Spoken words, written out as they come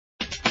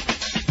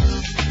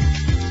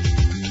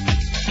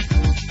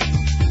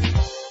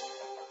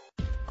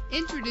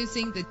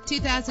Introducing the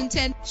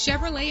 2010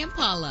 Chevrolet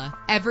Impala.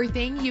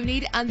 Everything you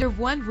need under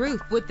one roof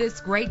with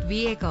this great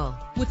vehicle.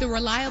 With a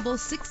reliable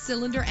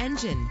 6-cylinder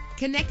engine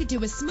connected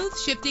to a smooth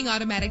shifting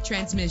automatic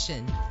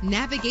transmission.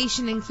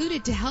 Navigation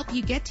included to help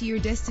you get to your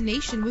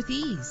destination with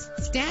ease.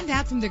 Stand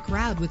out from the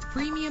crowd with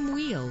premium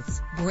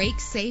wheels. Brake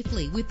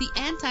safely with the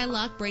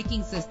anti-lock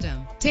braking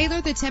system.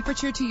 Tailor the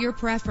temperature to your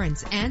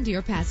preference and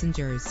your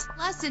passengers.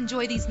 Plus,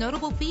 enjoy these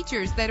notable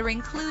features that are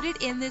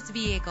included in this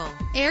vehicle: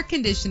 air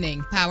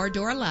conditioning, power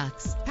door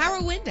locks,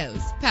 power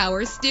windows,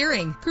 power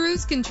steering,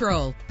 cruise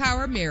control,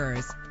 power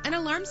mirrors, an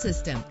alarm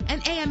system,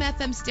 an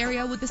AM/FM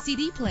stereo with a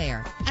CD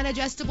player, an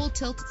adjustable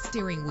tilt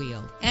steering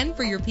wheel. And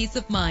for your peace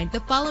of mind,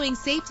 the following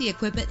safety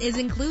equipment is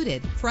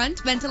included: front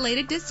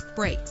ventilated disc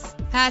brakes,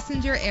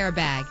 passenger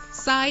airbag,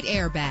 side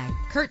airbag,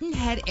 curtain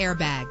head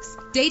airbags,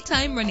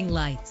 daytime running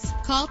lights.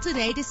 Call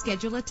today to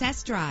schedule a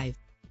test drive.